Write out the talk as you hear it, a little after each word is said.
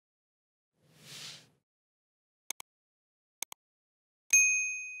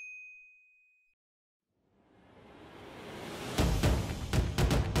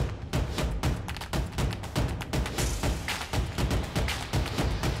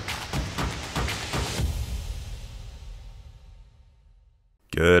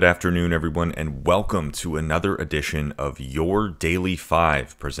Good afternoon, everyone, and welcome to another edition of Your Daily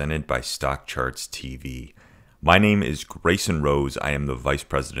 5 presented by StockCharts TV. My name is Grayson Roze. I am the Vice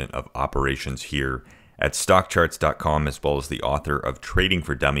President of Operations here at StockCharts.com, as well as the author of Trading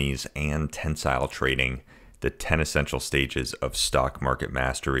for Dummies and Tensile Trading, the 10 Essential Stages of Stock Market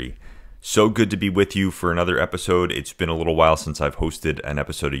Mastery. So good to be with you for another episode. It's been a little while since I've hosted an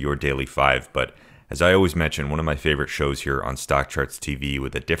episode of Your Daily 5, but as I always mention, one of my favorite shows here on StockCharts TV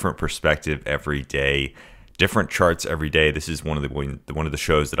with a different perspective every day, different charts every day. This is one of the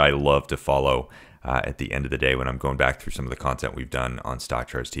shows that I love to follow at the end of the day when I'm going back through some of the content we've done on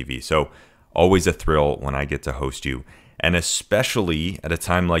StockCharts TV. So always a thrill when I get to host you. And especially at a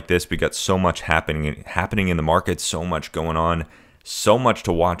time like this, we got so much happening in the market, so much going on, so much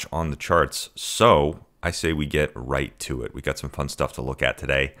to watch on the charts. So I say we get right to it. We got some fun stuff to look at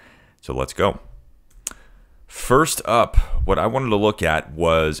today. So let's go. First up, what I wanted to look at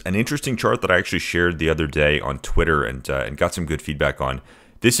was an interesting chart that I actually shared the other day on Twitter and got some good feedback on.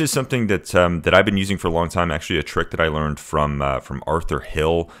 This is something that I've been using for a long time. Actually, a trick that I learned from Arthur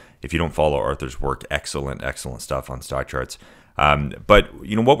Hill. If you don't follow Arthur's work, excellent stuff on StockCharts. But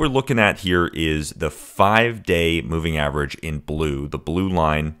you know what we're looking at here is the 5-day moving average in blue. The blue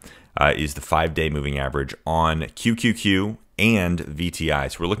line is the 5-day moving average on QQQ and VTI.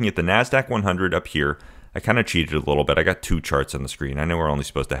 So we're looking at the NASDAQ 100 up here. I kind of cheated a little bit. I got two charts on the screen. I know we're only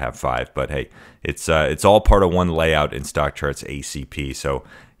supposed to have 5, but hey, it's all part of one layout in StockCharts ACP. So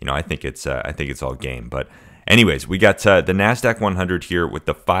you know, I think it's all game. But anyways, we got the NASDAQ 100 here with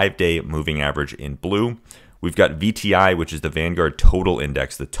the 5-day moving average in blue. We've got VTI, which is the Vanguard Total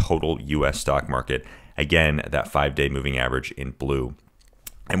Index, the total U.S. stock market. Again, that 5-day moving average in blue.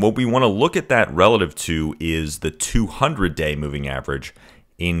 And what we want to look at that relative to is the 200-day moving average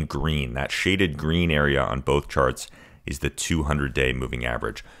in green. That shaded green area on both charts is the 200-day moving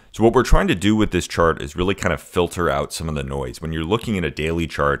average. So what we're trying to do with this chart is really kind of filter out some of the noise. When you're looking at a daily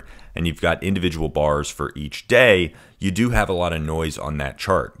chart and you've got individual bars for each day, you do have a lot of noise on that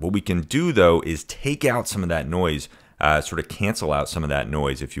chart. What we can do, though, is take out some of that noise, sort of cancel out some of that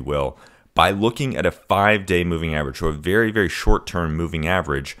noise, if you will, by looking at a 5-day moving average, so a very, very short-term moving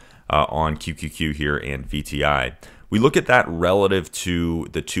average on QQQ here and VTI. We look at that relative to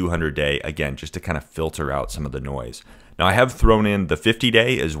the 200-day, again, just to kind of filter out some of the noise. Now, I have thrown in the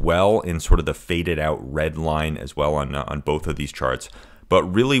 50-day as well in sort of the faded out red line as well on both of these charts. But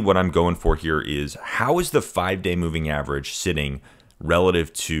really what I'm going for here is how is the 5-day moving average sitting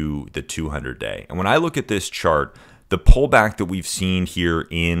relative to the 200-day? And when I look at this chart, the pullback that we've seen here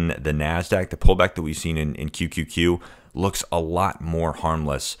in the NASDAQ, the pullback that we've seen in QQQ looks a lot more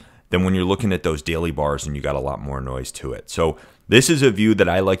harmless than when you're looking at those daily bars and you got a lot more noise to it. So this is a view that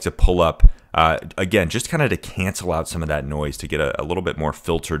I like to pull up, again, just kind of to cancel out some of that noise, to get a little bit more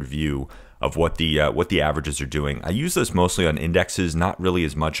filtered view of what the averages are doing. I use this mostly on indexes, not really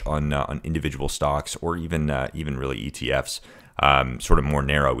as much on individual stocks or even really ETFs, sort of more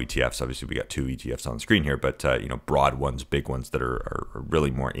narrow ETFs. Obviously, we got two ETFs on the screen here, but you know, broad ones, big ones that are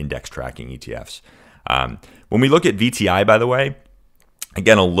really more index tracking ETFs. When we look at VTI, by the way,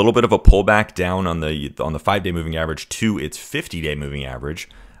 again, a little bit of a pullback down on the 5-day moving average to its 50-day moving average.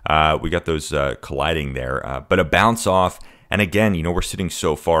 We got those colliding there, but a bounce off. And again, you know, we're sitting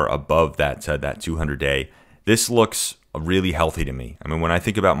so far above that 200-day. This looks really healthy to me. I mean, when I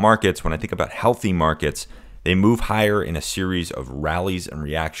think about markets, when I think about healthy markets, they move higher in a series of rallies and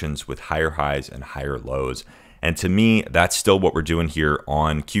reactions with higher highs and higher lows. And to me, that's still what we're doing here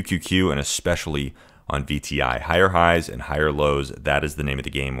on QQQ and especially on VTI. Higher highs and higher lows, that is the name of the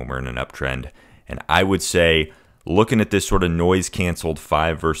game when we're in an uptrend. And I would say, looking at this sort of noise canceled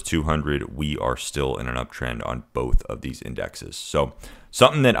 5 versus 200, we are still in an uptrend on both of these indexes. So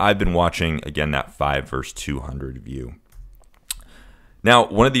something that I've been watching, again, that 5 versus 200 view. Now,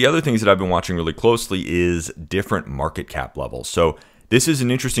 one of the other things that I've been watching really closely is different market cap levels. So this is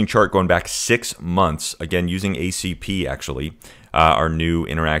an interesting chart going back 6 months, again, using ACP actually, our new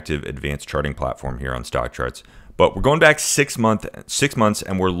interactive advanced charting platform here on StockCharts. But we're going back 6 months,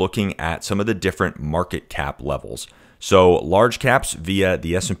 and we're looking at some of the different market cap levels. So large caps via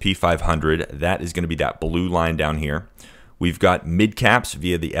the S&P 500, that is going to be that blue line down here. We've got mid caps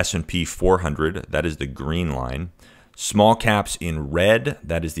via the S&P 400, that is the green line. Small caps in red,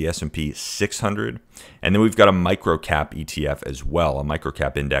 that is the S&P 600. And then we've got a micro cap ETF as well, a micro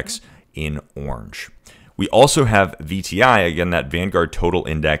cap index in orange. We also have VTI, again, that Vanguard Total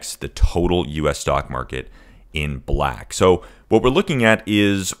Index, the total U.S. stock market, in black. So what we're looking at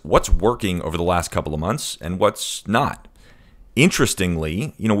is what's working over the last couple of months and what's not.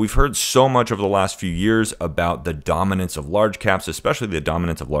 Interestingly, we've heard so much over the last few years about the dominance of large caps, especially the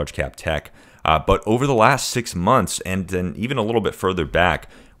dominance of large cap tech. But over the last 6 months, and then even a little bit further back,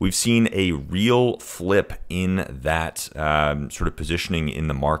 we've seen a real flip in that sort of positioning in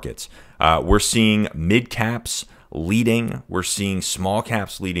the markets. We're seeing mid caps leading. We're seeing small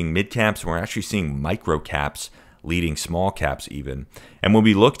caps leading mid caps. And we're actually seeing micro caps leading small caps even. And when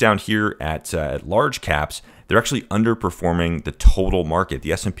we look down here at large caps, they're actually underperforming the total market,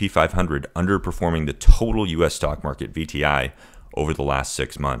 the S&P 500 underperforming the total U.S. stock market, VTI, over the last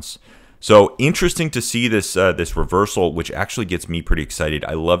 6 months. So interesting to see this this reversal, which actually gets me pretty excited.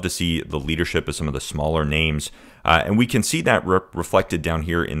 I love to see the leadership of some of the smaller names. And we can see that reflected down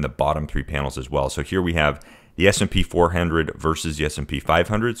here in the bottom 3 panels as well. So here we have the S&P 400 versus the S&P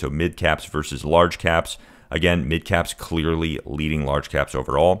 500, so mid caps versus large caps. Again, mid caps clearly leading large caps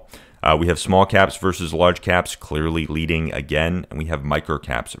overall. We have small caps versus large caps clearly leading again, and we have micro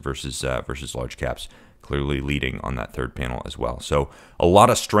caps versus large caps clearly leading on that third panel as well. So a lot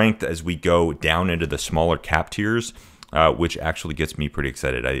of strength as we go down into the smaller cap tiers, which actually gets me pretty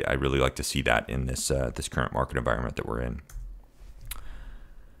excited. I really like to see that in this this current market environment that we're in.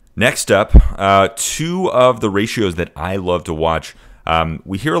 Next up, 2 of the ratios that I love to watch.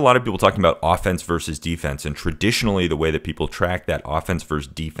 We hear a lot of people talking about offense versus defense, and traditionally the way that people track that offense versus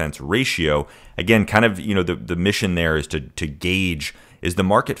defense ratio, again, kind of, the mission there is to gauge, is the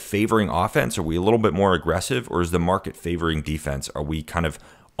market favoring offense? Are we a little bit more aggressive, or is the market favoring defense? Are we kind of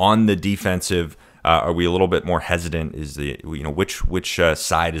on the defensive? Are we a little bit more hesitant? Is which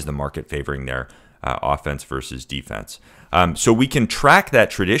side is the market favoring there? Offense versus defense. So we can track that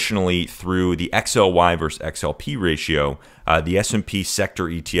traditionally through the XLY versus XLP ratio, the S&P sector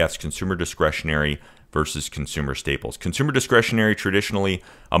ETFs, consumer discretionary versus consumer staples. Consumer discretionary, traditionally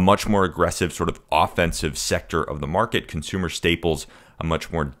a much more aggressive sort of offensive sector of the market. Consumer staples, a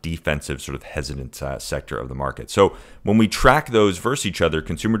much more defensive sort of hesitant sector of the market. So when we track those versus each other,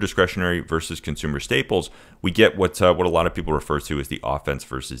 consumer discretionary versus consumer staples, we get what a lot of people refer to as the offense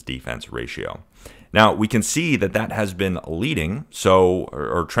versus defense ratio. Now we can see that has been leading,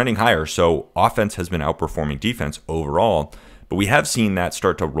 or trending higher. So offense has been outperforming defense overall, but we have seen that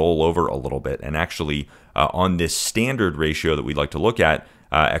start to roll over a little bit. And actually on this standard ratio that we'd like to look at,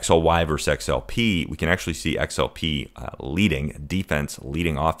 XLY versus XLP, we can actually see XLP leading defense,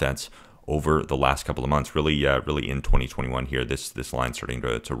 leading offense over the last couple of months, really in 2021 here, this line starting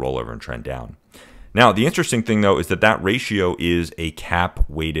to roll over and trend down. Now, the interesting thing, though, is that ratio is a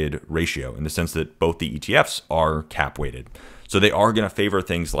cap-weighted ratio in the sense that both the ETFs are cap-weighted. So they are going to favor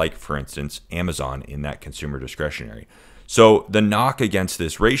things like, for instance, Amazon in that consumer discretionary. So the knock against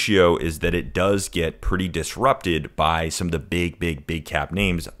this ratio is that it does get pretty disrupted by some of the big cap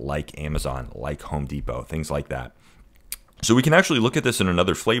names like Amazon, like Home Depot, things like that. So we can actually look at this in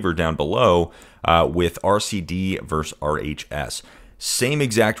another flavor down below with RCD versus RHS. Same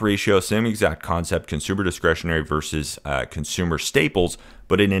exact ratio, same exact concept, consumer discretionary versus consumer staples,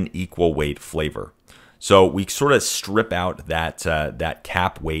 but in an equal weight flavor. So we sort of strip out that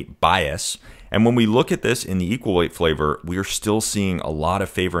cap weight bias. And when we look at this in the equal weight flavor, we are still seeing a lot of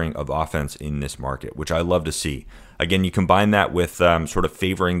favoring of offense in this market, which I love to see. Again, you combine that with sort of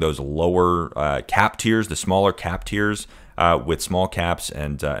favoring those lower cap tiers, the smaller cap tiers, with small caps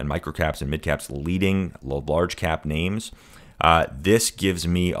and micro caps and mid caps leading large cap names. This gives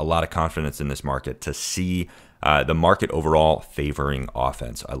me a lot of confidence in this market to see the market overall favoring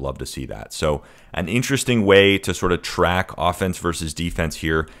offense. I love to see that. So an interesting way to sort of track offense versus defense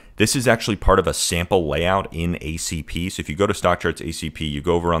here. This is actually part of a sample layout in ACP. So if you go to StockCharts ACP, you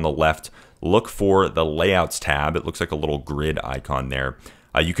go over on the left, look for the Layouts tab. It looks like a little grid icon there.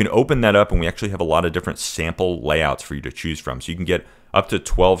 You can open that up, and we actually have a lot of different sample layouts for you to choose from. So you can get up to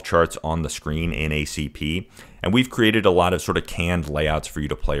 12 charts on the screen in ACP. And we've created a lot of sort of canned layouts for you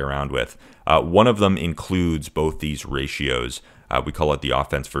to play around with. One of them includes both these ratios. We call it the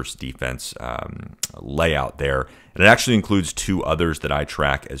offense versus defense layout there. And it actually includes 2 others that I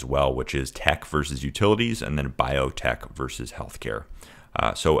track as well, which is tech versus utilities and then biotech versus healthcare.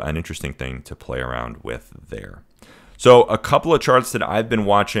 So an interesting thing to play around with there. So a couple of charts that I've been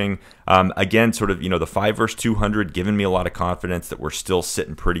watching, again, sort of, the 5 versus 200 giving me a lot of confidence that we're still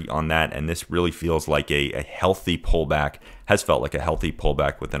sitting pretty on that. And this really feels like a healthy pullback, has felt like a healthy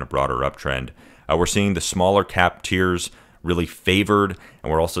pullback within a broader uptrend. We're seeing the smaller cap tiers really favored,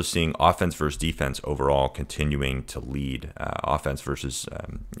 and we're also seeing offense versus defense overall continuing to lead.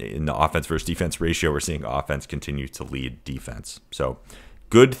 In the offense versus defense ratio, we're seeing offense continue to lead defense. So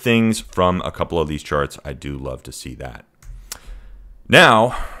good things from a couple of these charts. I do love to see that.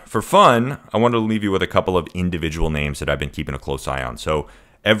 Now, for fun, I wanted to leave you with a couple of individual names that I've been keeping a close eye on. So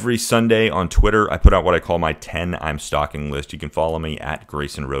every Sunday on Twitter, I put out what I call my 10 I'm Stalking list. You can follow me at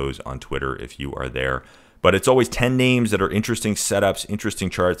Grayson Roze on Twitter if you are there. But it's always 10 names that are interesting setups, interesting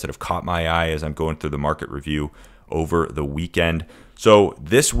charts that have caught my eye as I'm going through the market review over the weekend. So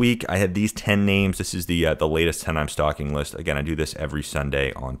this week I had these 10 names. This is the latest 10 I'm Stalking list. Again, I do this every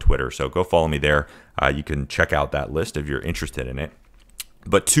Sunday on Twitter. So go follow me there. You can check out that list if you're interested in it.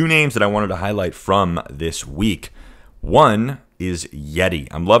 But two names that I wanted to highlight from this week. One is YETI.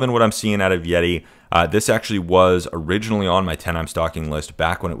 I'm loving what I'm seeing out of YETI. This actually was originally on my 10 I'm Stalking list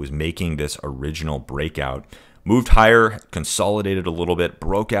back when it was making this original breakout. Moved higher, consolidated a little bit,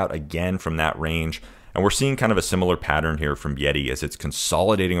 broke out again from that range. And we're seeing kind of a similar pattern here from YETI as it's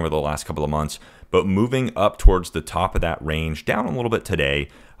consolidating over the last couple of months, but moving up towards the top of that range, down a little bit today,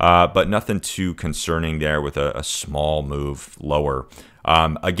 but nothing too concerning there with a small move lower.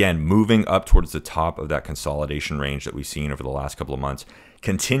 Again, moving up towards the top of that consolidation range that we've seen over the last couple of months,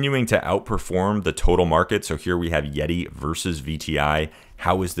 continuing to outperform the total market. So here we have YETI versus VTI.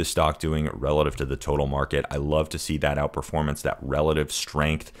 How is this stock doing relative to the total market? I love to see that outperformance, that relative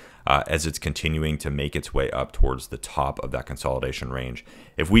strength as it's continuing to make its way up towards the top of that consolidation range.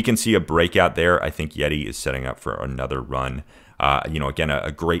 If we can see a breakout there, I think YETI is setting up for another run. Again,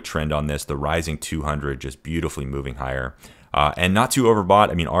 a great trend on this, the rising 200 just beautifully moving higher. And not too overbought.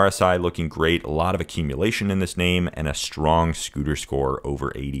 I mean, RSI looking great, a lot of accumulation in this name, and a strong scooter score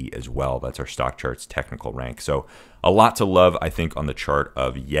over 80 as well. That's our StockCharts technical rank. So a lot to love, I think, on the chart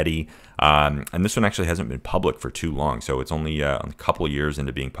of YETI. And this one actually hasn't been public for too long, so it's only a couple of years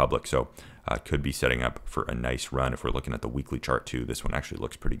into being public. So could be setting up for a nice run. If we're looking at the weekly chart too, this one actually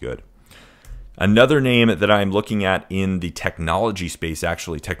looks pretty good. Another name that I'm looking at in the technology space,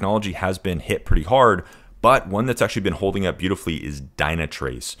 actually, technology has been hit pretty hard, but one that's actually been holding up beautifully is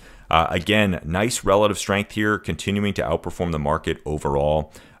Dynatrace. Again, nice relative strength here, continuing to outperform the market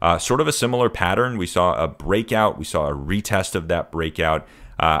overall. Sort of a similar pattern. We saw a breakout. We saw a retest of that breakout,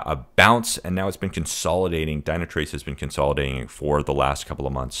 a bounce, and now it's been consolidating. Dynatrace has been consolidating for the last couple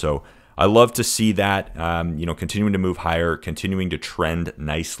of months. So I love to see that, continuing to move higher, continuing to trend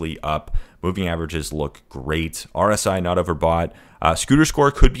nicely up. Moving averages look great. RSI not overbought. Scooter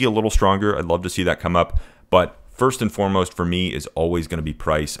score could be a little stronger. I'd love to see that come up. But first and foremost for me is always going to be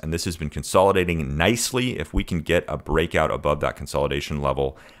price. And this has been consolidating nicely. If we can get a breakout above that consolidation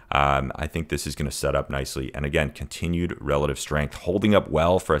level, I think this is going to set up nicely. And again, continued relative strength, holding up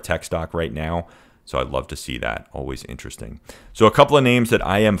well for a tech stock right now. So I'd love to see that. Always interesting. So a couple of names that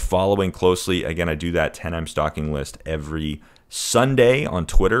I am following closely. Again, I do that 10 I'm Stalking list every Sunday on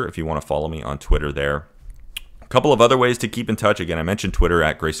Twitter, if you want to follow me on Twitter there. A couple of other ways to keep in touch. Again, I mentioned Twitter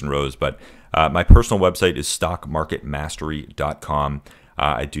at Grayson Roze, but my personal website is stockmarketmastery.com.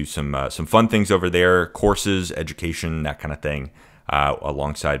 I do some fun things over there, courses, education, that kind of thing,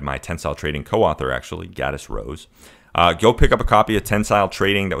 alongside my Tensile Trading co-author, actually, Gaddis Rose. Go pick up a copy of Tensile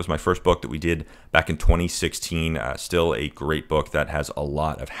Trading. That was my first book that we did back in 2016. Still a great book that has a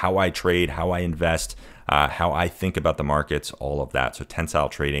lot of how I trade, how I invest, how I think about the markets, all of that. So Tensile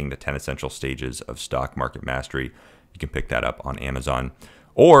Trading, the 10 Essential Stages of Stock Market Mastery. You can pick that up on Amazon.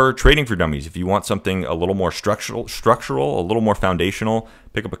 Or Trading for Dummies. If you want something a little more structural, a little more foundational,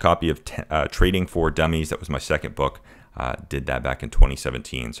 pick up a copy of Trading for Dummies. That was my second book. Did that back in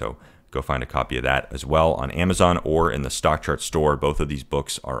 2017. So go find a copy of that as well on Amazon or in the StockCharts store. Both of these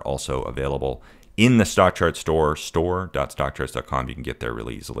books are also available in the StockCharts store, store.stockcharts.com. You can get there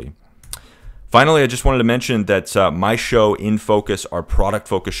really easily. Finally, I just wanted to mention that my show, In Focus, our product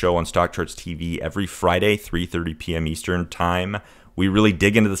focus show on StockCharts TV, every Friday, 3:30 p.m. Eastern time. We really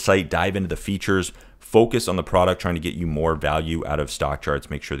dig into the site, dive into the features, focus on the product, trying to get you more value out of StockCharts,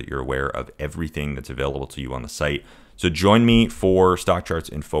 make sure that you're aware of everything that's available to you on the site. So join me for StockCharts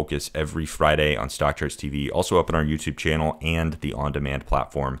in Focus every Friday on StockCharts TV, also up on our YouTube channel and the on-demand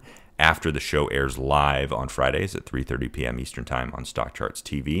platform after the show airs live on Fridays at 3:30 p.m. Eastern Time on StockCharts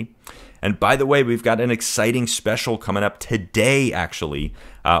TV. And by the way, we've got an exciting special coming up today, actually,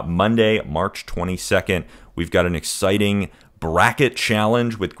 Monday, March 22nd. We've got an exciting bracket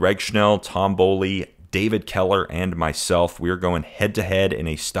challenge with Greg Schnell, Tom Boley, David Keller, and myself. We are going head-to-head in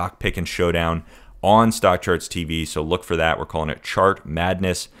a stock pick and showdown on StockCharts TV, so look for that. We're calling it Chart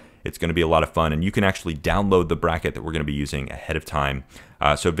Madness. It's going to be a lot of fun, and you can actually download the bracket that we're going to be using ahead of time.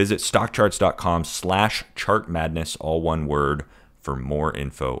 So visit stockcharts.com/chartmadness, all one word, for more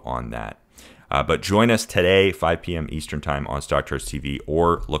info on that. But join us today, 5 p.m. Eastern Time on StockCharts TV,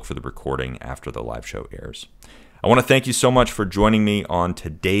 or look for the recording after the live show airs. I want to thank you so much for joining me on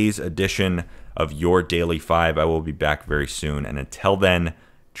today's edition of Your Daily 5. I will be back very soon, and until then,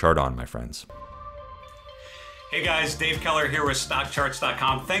 Chart on, my friends. Hey guys, Dave Keller here with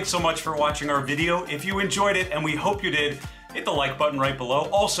StockCharts.com. Thanks so much for watching our video. If you enjoyed it, and we hope you did, hit the like button right below.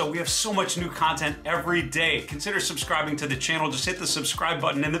 Also, we have so much new content every day. Consider subscribing to the channel. Just hit the subscribe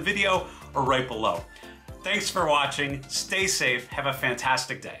button in the video or right below. Thanks for watching. Stay safe. Have a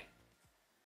fantastic day.